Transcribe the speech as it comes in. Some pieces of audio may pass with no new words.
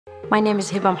My name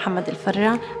is Heba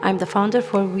Al-Farra. I'm the founder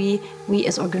for We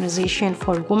as organization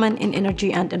for women in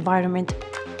energy and environment.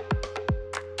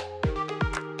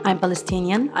 I'm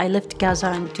Palestinian. I left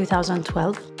Gaza in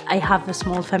 2012. I have a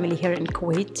small family here in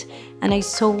Kuwait, and I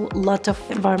saw a lot of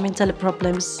environmental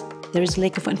problems. There is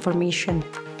lack of information.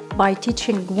 By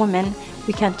teaching women,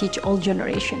 we can teach all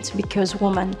generations, because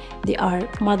women, they are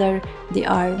mother, they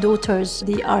are daughters,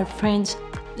 they are friends.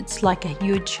 It's like a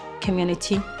huge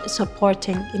community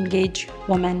supporting, engage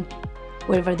women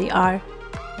wherever they are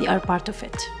part of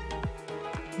it.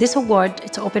 This award,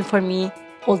 it's open for me,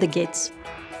 all the gates.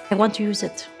 I want to use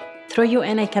it. Through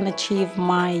UN, I can achieve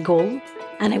my goal,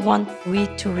 and I want we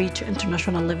to reach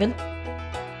international level.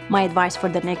 My advice for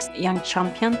the next young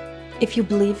champion: if you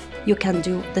believe you can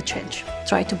do the change,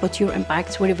 try to put your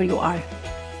impact wherever you are.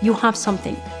 You have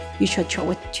something, you should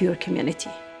show it to your community.